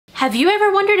Have you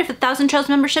ever wondered if a 1,000 Trails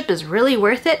membership is really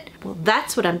worth it? Well,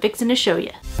 that's what I'm fixing to show you.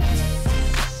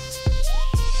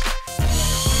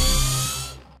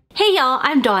 Hey y'all,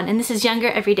 I'm Dawn and this is Younger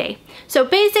Every Day. So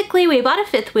basically we bought a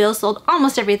fifth wheel, sold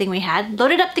almost everything we had,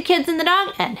 loaded up the kids and the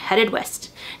dog, and headed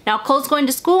west. Now Cole's going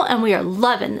to school and we are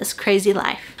loving this crazy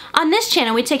life. On this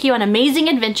channel we take you on amazing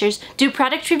adventures, do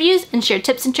product reviews, and share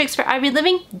tips and tricks for RV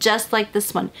living just like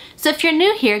this one. So if you're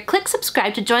new here, click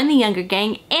subscribe to join the Younger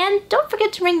gang and don't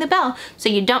forget to ring the bell so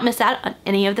you don't miss out on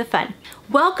any of the fun.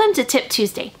 Welcome to Tip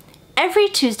Tuesday. Every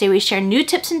Tuesday we share new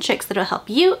tips and tricks that will help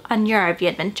you on your RV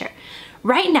adventure.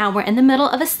 Right now we're in the middle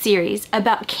of a series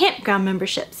about campground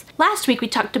memberships. Last week we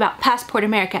talked about Passport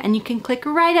America and you can click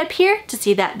right up here to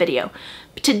see that video.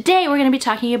 But today we're going to be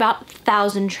talking about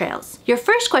 1,000 Trails. Your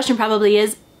first question probably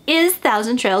is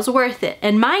 1,000 Trails worth it?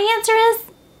 And my answer is,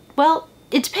 well,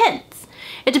 it depends.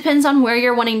 It depends on where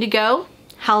you're wanting to go,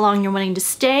 how long you're wanting to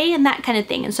stay, and that kind of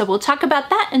thing. And so we'll talk about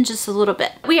that in just a little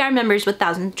bit. We are members with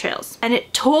 1,000 Trails and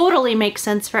it totally makes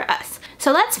sense for us.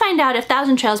 So let's find out if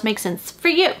 1,000 Trails makes sense for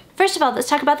you. First of all, let's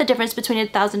talk about the difference between a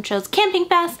 1,000 Trails camping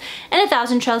pass and a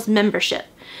 1,000 Trails membership.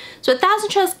 So a 1,000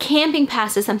 Trails camping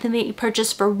pass is something that you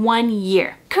purchase for 1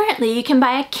 year. Currently, you can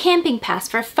buy a camping pass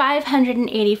for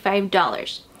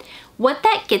 $585. What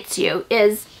that gets you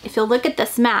is, if you'll look at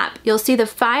this map, you'll see the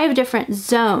 5 different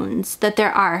zones that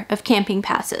there are of camping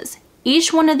passes.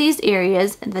 Each one of these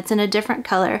areas that's in a different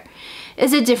color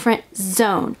is a different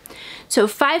zone. So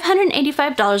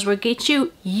 $585 will get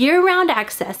you year-round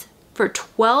access for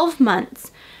 12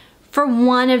 months for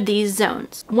one of these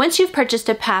zones. Once you've purchased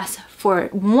a pass for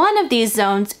one of these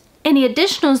zones, any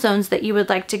additional zones that you would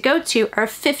like to go to are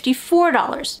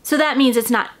 $54. So that means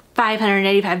it's not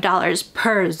 $585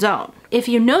 per zone. If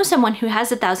you know someone who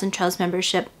has a 1,000 Trails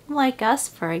membership, like us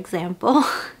for example,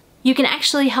 you can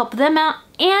actually help them out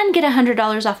and get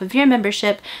 $100 off of your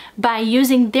membership by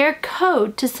using their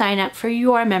code to sign up for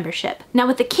your membership. Now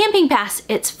with the camping pass,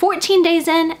 it's 14 days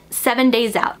in, 7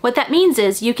 days out. What that means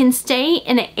is you can stay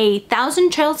in a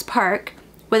 1,000 Trails park,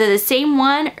 whether the same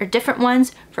one or different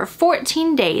ones, for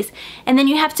 14 days, and then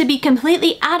you have to be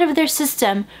completely out of their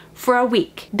system for a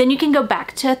week. Then you can go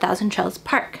back to a 1,000 Trails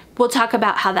park. We'll talk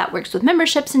about how that works with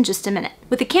memberships in just a minute.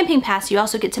 With the camping pass, you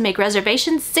also get to make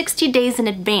reservations 60 days in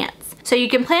advance. So you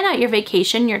can plan out your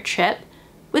vacation, your trip,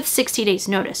 with 60 days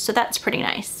notice, so that's pretty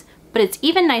nice. But it's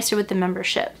even nicer with the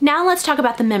membership. Now let's talk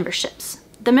about the memberships.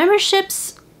 The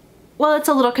memberships, well, it's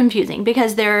a little confusing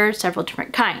because there are several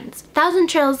different kinds. 1,000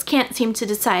 Trails can't seem to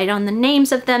decide on the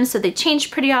names of them, so they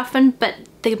change pretty often, but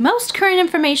the most current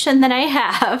information that I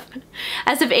have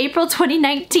as of April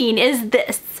 2019 is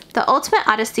this: the Ultimate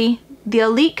Odyssey, the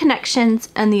Elite Connections,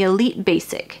 and the Elite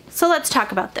Basic. So let's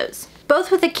talk about those. Both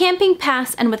with a camping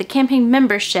pass and with a camping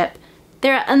membership,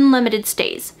 there are unlimited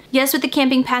stays. Yes, with the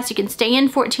camping pass you can stay in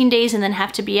 14 days and then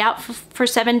have to be out for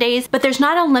 7 days, but there's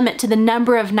not a limit to the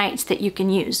number of nights that you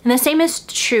can use. And the same is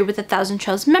true with the 1,000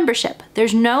 Trails membership.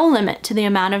 There's no limit to the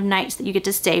amount of nights that you get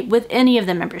to stay with any of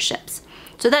the memberships.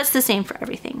 So that's the same for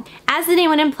everything. As the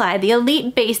name would imply, the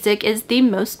Elite Basic is the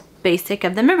most basic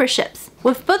of the memberships.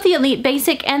 With both the Elite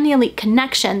Basic and the Elite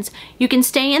Connections, you can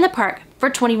stay in the park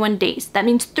for 21 days. That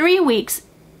means 3 weeks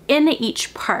in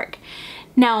each park.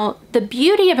 Now, the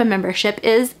beauty of a membership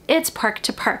is it's park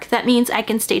to park. That means I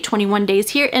can stay 21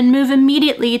 days here and move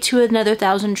immediately to another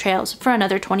 1,000 Trails for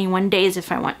another 21 days if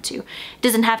I want to. It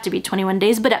doesn't have to be 21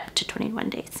 days, but up to 21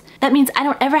 days. That means I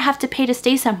don't ever have to pay to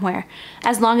stay somewhere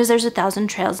as long as there's 1,000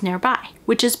 Trails nearby,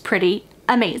 which is pretty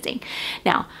amazing.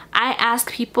 Now, I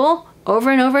ask people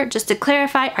over and over just to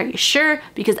clarify, are you sure?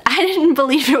 Because I didn't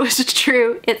believe it was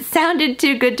true. It sounded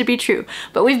too good to be true.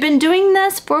 But we've been doing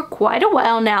this for quite a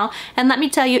while now, and let me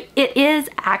tell you, it is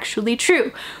actually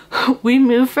true. We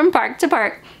move from park to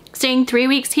park, staying 3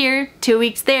 weeks here, 2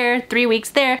 weeks there, 3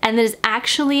 weeks there, and that is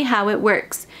actually how it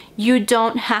works. You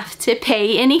don't have to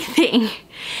pay anything.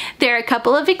 There are a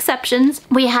couple of exceptions.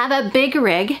 We have a big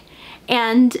rig,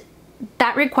 and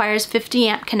that requires 50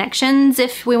 amp connections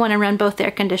if we want to run both air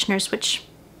conditioners, which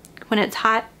when it's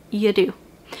hot, you do.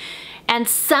 And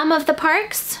some of the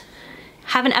parks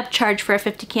have an upcharge for a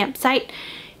 50 campsite.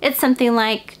 It's something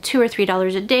like $2 or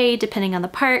 $3 a day, depending on the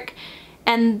park.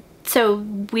 And so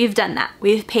we've done that.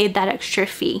 We've paid that extra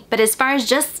fee. But as far as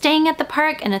just staying at the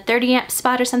park in a 30 amp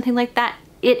spot or something like that,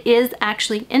 it is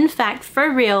actually, in fact,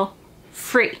 for real,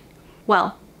 free.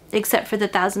 Well, except for the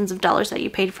thousands of dollars that you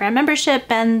paid for a membership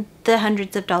and the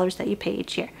hundreds of dollars that you pay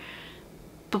each year.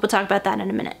 But we'll talk about that in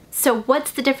a minute. So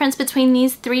what's the difference between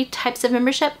these 3 types of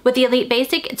membership? With the Elite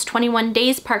Basic, it's 21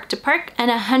 days park to park and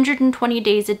 120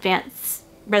 days advance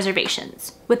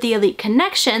reservations. With the Elite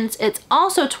Connections, it's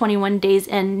also 21 days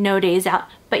in, no days out,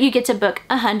 but you get to book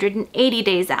 180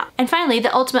 days out. And finally,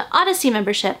 the Ultimate Odyssey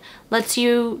membership lets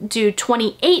you do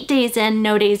 28 days in,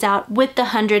 no days out with the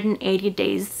 180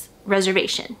 days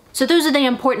reservation. So those are the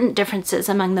important differences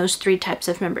among those three types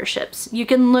of memberships. You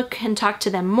can look and talk to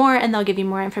them more and they'll give you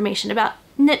more information about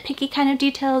nitpicky kind of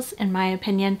details, in my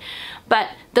opinion, but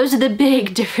those are the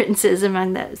big differences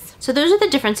among those. So those are the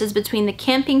differences between the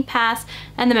camping pass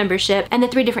and the membership and the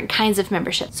three different kinds of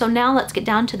membership. So now let's get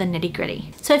down to the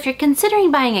nitty-gritty. So if you're considering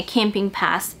buying a camping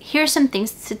pass, here's some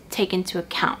things to take into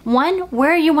account. One,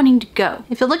 where are you wanting to go?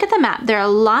 If you look at the map, there are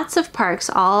lots of parks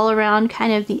all around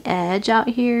kind of the edge out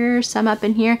here, some up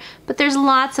in here, but there's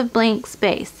lots of blank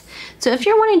space. So if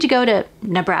you're wanting to go to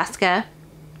Nebraska,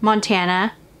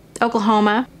 Montana,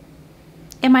 Oklahoma,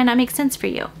 it might not make sense for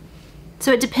you.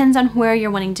 So it depends on where you're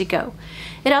wanting to go.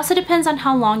 It also depends on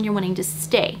how long you're wanting to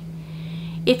stay.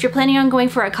 If you're planning on going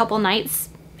for a couple nights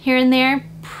here and there,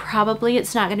 probably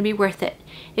it's not going to be worth it.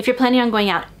 If you're planning on going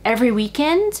out every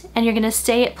weekend and you're going to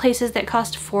stay at places that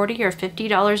cost $40 or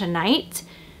 $50 a night,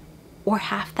 or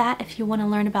half that if you want to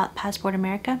learn about Passport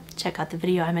America, check out the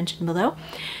video I mentioned below,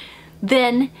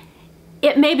 then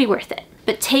it may be worth it.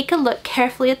 But take a look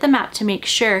carefully at the map to make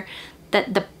sure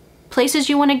that the places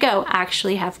you want to go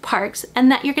actually have parks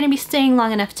and that you're going to be staying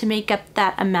long enough to make up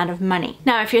that amount of money.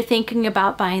 Now, if you're thinking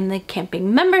about buying the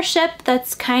camping membership,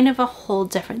 that's kind of a whole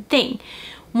different thing.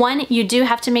 One, you do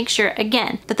have to make sure,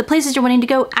 again, that the places you're wanting to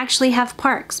go actually have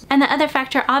parks. And the other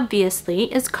factor,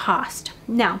 obviously, is cost.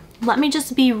 Now, let me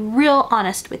just be real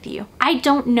honest with you. I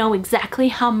don't know exactly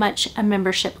how much a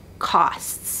membership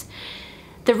costs.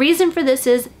 The reason for this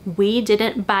is we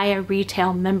didn't buy a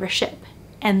retail membership,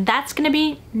 and that's going to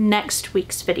be next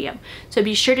week's video. So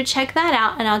be sure to check that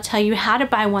out and I'll tell you how to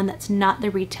buy one that's not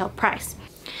the retail price.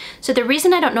 So the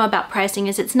reason I don't know about pricing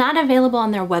is it's not available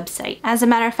on their website. As a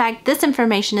matter of fact, this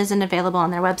information isn't available on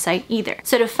their website either.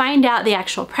 So to find out the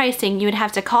actual pricing, you would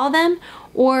have to call them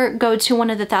or go to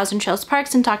one of the Thousand Trails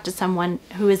parks and talk to someone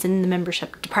who is in the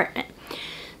membership department.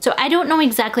 So I don't know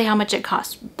exactly how much it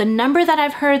costs. The number that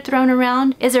I've heard thrown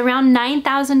around is around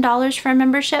 $9,000 for a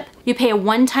membership. You pay a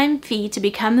one-time fee to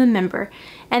become a member,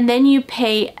 and then you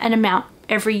pay an amount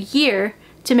every year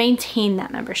to maintain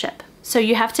that membership. So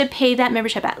you have to pay that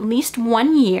membership at least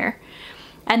 1 year,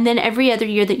 and then every other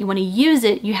year that you want to use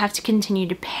it, you have to continue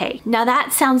to pay. Now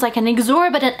that sounds like an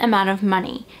exorbitant amount of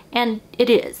money, and it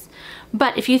is.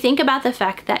 But if you think about the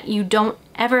fact that you don't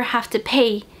ever have to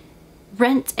pay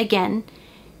rent again,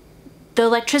 the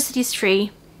electricity's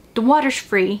free, the water's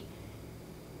free,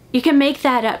 you can make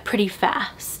that up pretty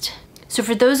fast. So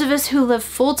for those of us who live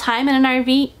full-time in an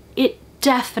RV, it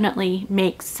definitely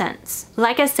makes sense.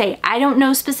 Like I say, I don't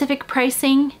know specific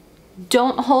pricing.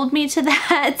 Don't hold me to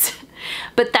that.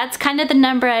 But that's kind of the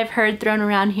number I've heard thrown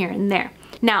around here and there.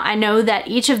 Now, I know that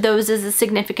each of those is a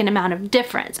significant amount of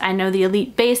difference. I know the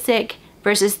Elite Basic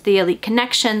versus the Elite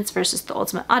Connections versus the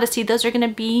Ultimate Odyssey, those are going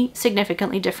to be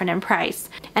significantly different in price.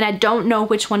 And I don't know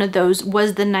which one of those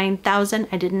was the $9,000.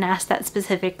 I didn't ask that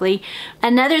specifically.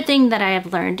 Another thing that I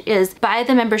have learned is buy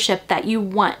the membership that you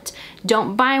want.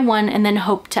 Don't buy one and then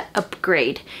hope to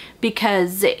upgrade,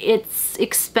 because it's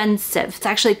expensive. It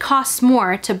actually costs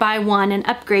more to buy one and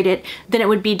upgrade it than it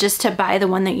would be just to buy the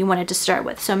one that you wanted to start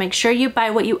with. So make sure you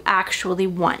buy what you actually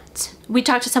want. We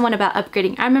talked to someone about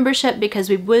upgrading our membership because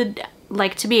we would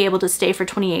like to be able to stay for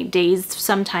 28 days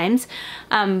sometimes,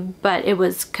 but it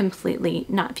was completely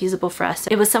not feasible for us.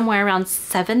 It was somewhere around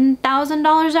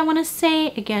 $7,000, I want to say.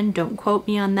 Again, don't quote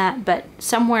me on that, but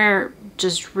somewhere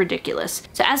just ridiculous.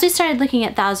 So as we started looking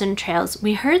at Thousand Trails,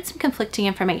 we heard some conflicting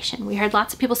information. We heard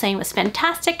lots of people saying it was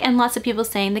fantastic and lots of people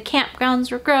saying the campgrounds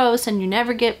were gross and you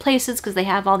never get places because they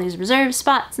have all these reserved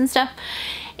spots and stuff.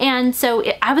 And so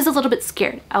I was a little bit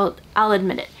scared, I'll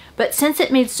admit it. But since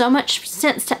it made so much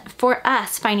sense for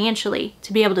us financially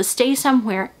to be able to stay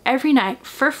somewhere every night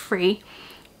for free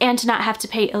and to not have to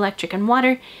pay electric and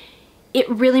water, it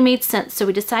really made sense. So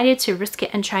we decided to risk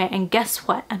it and try it. And guess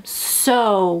what? I'm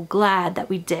so glad that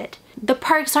we did. The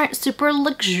parks aren't super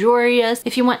luxurious.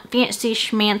 If you want fancy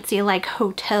schmancy like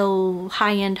hotel,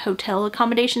 high-end hotel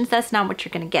accommodations, that's not what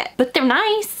you're gonna get. But they're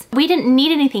nice. We didn't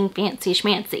need anything fancy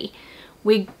schmancy.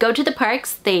 We go to the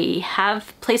parks, they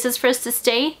have places for us to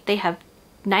stay, they have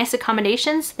nice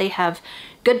accommodations, they have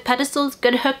good pedestals,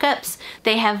 good hookups,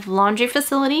 they have laundry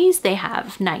facilities, they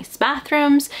have nice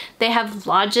bathrooms, they have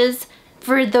lodges,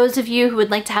 For those of you who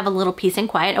would like to have a little peace and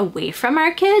quiet away from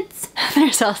our kids,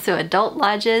 there's also adult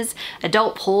lodges,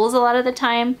 adult pools a lot of the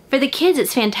time. For the kids,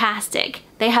 it's fantastic.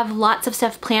 They have lots of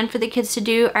stuff planned for the kids to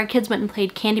do. Our kids went and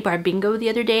played candy bar bingo the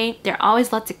other day. There are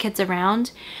always lots of kids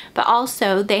around, but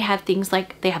also they have things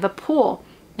like they have a pool.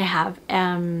 They have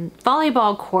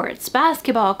volleyball courts,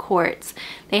 basketball courts.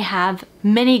 They have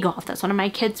mini golf. That's one of my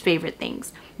kids' favorite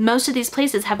things. Most of these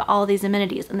places have all these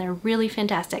amenities and they're really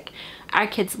fantastic. Our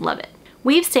kids love it.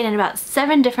 We've stayed in about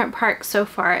 7 different parks so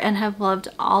far and have loved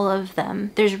all of them.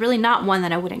 There's really not one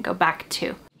that I wouldn't go back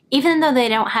to. Even though they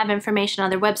don't have information on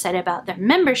their website about their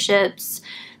memberships,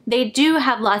 they do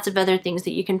have lots of other things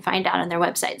that you can find out on their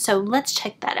website. So let's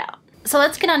check that out. So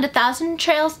let's get on to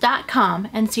thousandtrails.com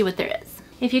and see what there is.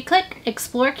 If you click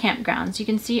Explore Campgrounds, you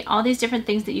can see all these different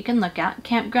things that you can look at.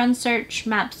 Campground search,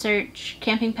 map search,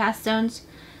 camping pass zones.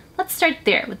 Let's start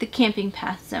there with the camping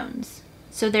pass zones.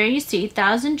 So there you see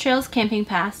 1,000 Trails Camping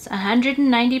Pass,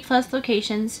 190 plus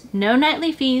locations, no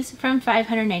nightly fees from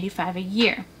 $585 a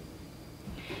year.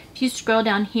 If you scroll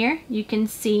down here, you can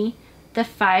see the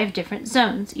 5 different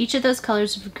zones. Each of those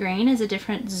colors of green is a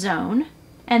different zone.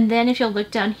 And then if you'll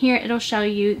look down here, it'll show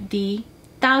you the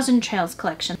 1,000 Trails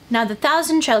collection. Now the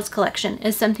 1,000 Trails collection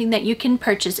is something that you can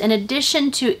purchase in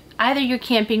addition to either your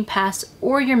camping pass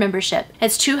or your membership.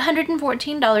 It's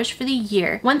 $214 for the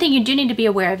year. One thing you do need to be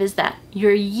aware of is that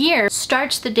your year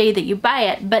starts the day that you buy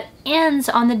it, but ends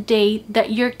on the day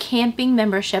that your camping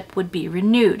membership would be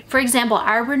renewed. For example,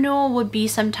 our renewal would be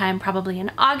sometime probably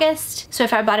in August. So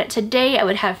if I bought it today, I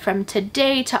would have from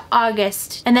today to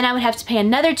August, and then I would have to pay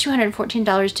another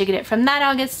 $214 to get it from that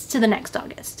August to the next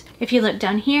August. If you look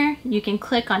down here, you can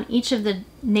click on each of the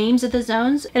names of the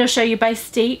zones. It'll show you by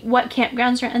state what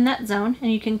campgrounds are in that zone,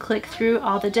 and you can click through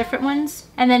all the different ones.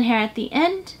 And then here at the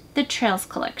end, the Trails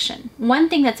collection. One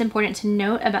thing that's important to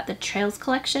note about the Trails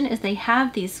collection is they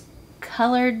have these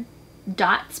colored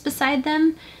dots beside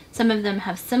them. Some of them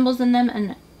have symbols in them,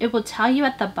 and it will tell you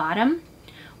at the bottom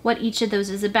what each of those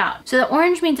is about. So the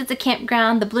orange means it's a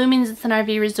campground, the blue means it's an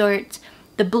RV resort.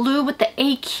 The blue with the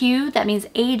AQ, that means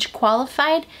age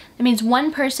qualified. That means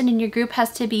one person in your group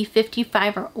has to be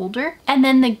 55 or older. And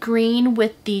then the green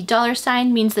with the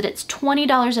 $sign means that it's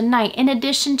 $20 a night in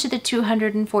addition to the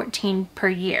 $214 per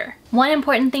year. One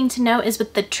important thing to note is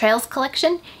with the Trails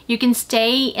collection, you can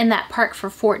stay in that park for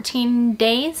 14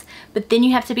 days, but then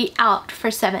you have to be out for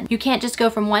 7. You can't just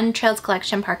go from one Trails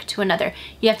collection park to another.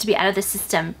 You have to be out of the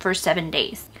system for 7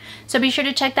 days. So be sure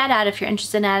to check that out if you're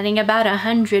interested in adding about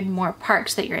 100 more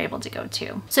parks that you're able to go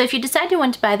to. So if you decide you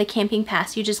want to buy the camping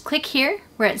pass, you just click here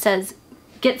where it says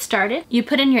get started. You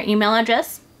put in your email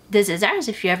address. This is ours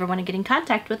if you ever want to get in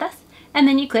contact with us. And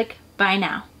then you click buy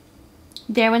now.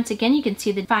 There once again you can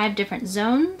see the 5 different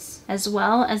zones as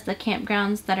well as the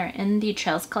campgrounds that are in the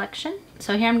Trails collection.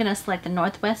 So here I'm going to select the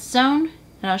Northwest zone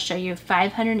and I'll show you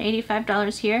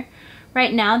 $585 here.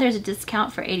 Right now there's a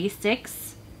discount for $86.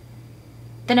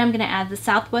 Then I'm going to add the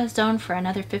Southwest zone for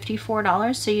another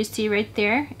 $54. So you see right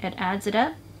there, it adds it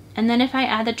up. And then if I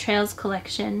add the Trails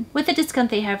collection, with the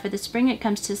discount they have for the spring, it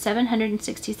comes to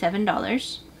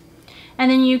 $767.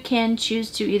 And then you can choose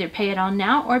to either pay it all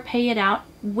now or pay it out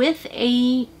with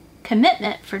a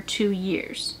commitment for 2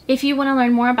 years. If you want to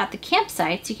learn more about the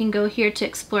campsites, you can go here to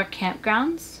Explore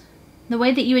Campgrounds. The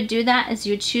way that you would do that is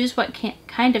you would choose what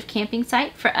kind of camping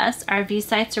site. For us, RV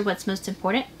sites are what's most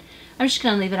important. I'm just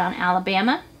going to leave it on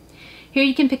Alabama. Here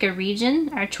you can pick a region.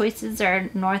 Our choices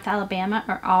are North Alabama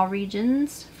or all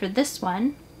regions for this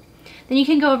one. Then you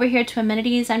can go over here to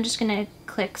amenities. I'm just going to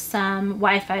click some.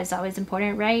 Wi-Fi is always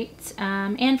important, right?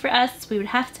 And for us, we would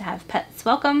have to have pets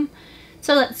welcome.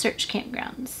 So let's search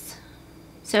campgrounds.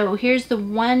 So here's the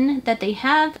one that they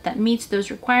have that meets those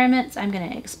requirements. I'm going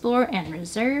to explore and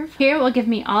reserve. Here it will give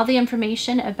me all the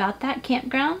information about that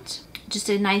campground. Just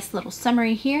a nice little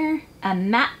summary here, a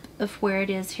map of where it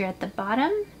is here at the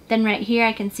bottom. Then right here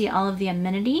I can see all of the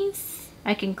amenities.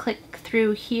 I can click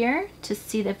through here to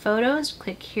see the photos,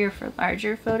 click here for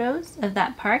larger photos of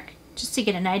that park just to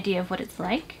get an idea of what it's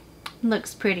like.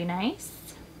 Looks pretty nice.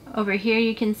 Over here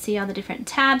you can see all the different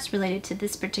tabs related to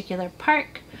this particular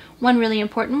park. One really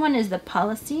important one is the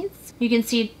policies. You can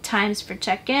see times for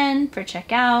check-in, for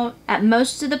check-out. At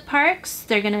most of the parks,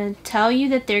 they're going to tell you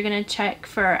that they're going to check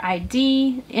for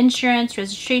ID, insurance,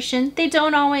 registration. They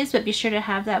don't always, but be sure to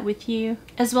have that with you,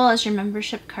 as well as your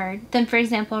membership card. Then for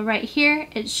example, right here,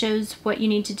 it shows what you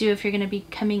need to do if you're going to be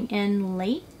coming in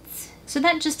late. So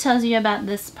that just tells you about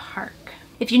this park.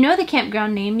 If you know the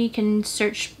campground name, you can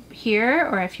search here,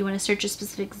 or if you want to search a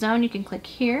specific zone, you can click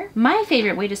here. My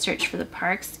favorite way to search for the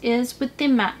parks is with the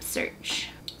map search.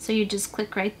 So you just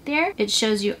click right there. It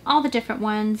shows you all the different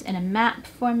ones in a map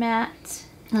format.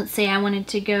 Let's say I wanted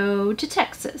to go to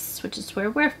Texas, which is where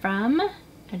we're from.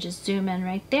 I just zoom in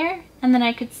right there, and then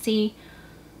I could see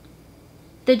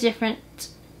the different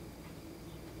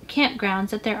campgrounds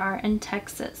that there are in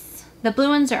Texas. The blue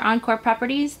ones are Encore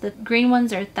properties. The green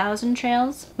ones are Thousand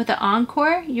Trails. With the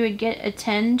Encore, you would get a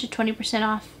 10 to 20%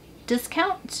 off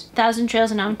discount. Thousand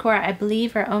Trails and Encore, I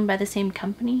believe, are owned by the same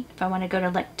company. If I want to go to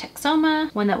Lake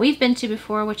Texoma, one that we've been to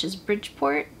before, which is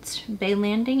Bridgeport, Bay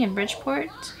Landing in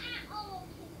Bridgeport,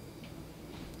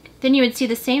 then you would see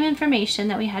the same information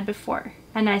that we had before.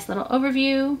 A nice little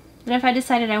overview. Then if I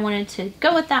decided I wanted to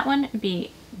go with that one, it'd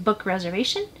be book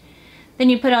reservation. Then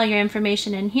you put all your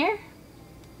information in here.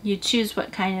 You choose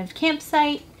what kind of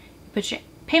campsite, you put your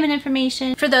payment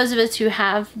information. For those of us who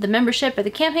have the membership or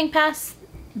the camping pass,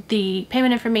 the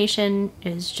payment information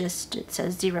is just, it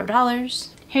says $0.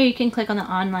 Here you can click on the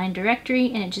online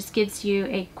directory and it just gives you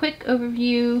a quick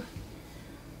overview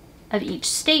of each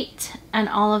state and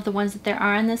all of the ones that there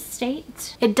are in this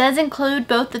state. It does include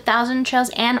both the Thousand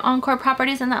Trails and Encore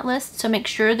properties in that list, so make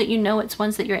sure that you know which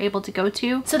ones that you're able to go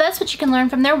to. So that's what you can learn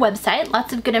from their website.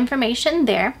 Lots of good information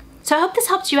there. So I hope this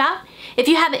helps you out. If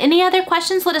you have any other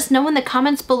questions, let us know in the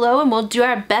comments below and we'll do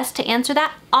our best to answer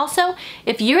that. Also,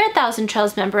 if you're a Thousand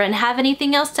Trails member and have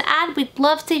anything else to add, we'd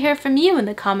love to hear from you in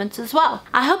the comments as well.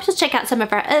 I hope you'll check out some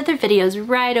of our other videos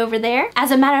right over there.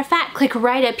 As a matter of fact, click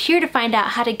right up here to find out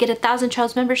how to get a Thousand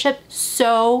Trails membership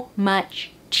so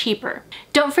much cheaper.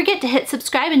 Don't forget to hit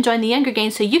subscribe and join the Younger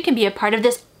Gang so you can be a part of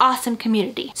this awesome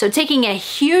community. So taking a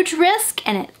huge risk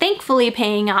and it thankfully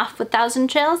paying off with Thousand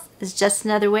Trails is just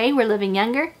another way we're living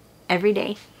younger every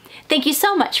day. Thank you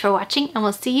so much for watching and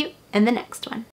we'll see you in the next one.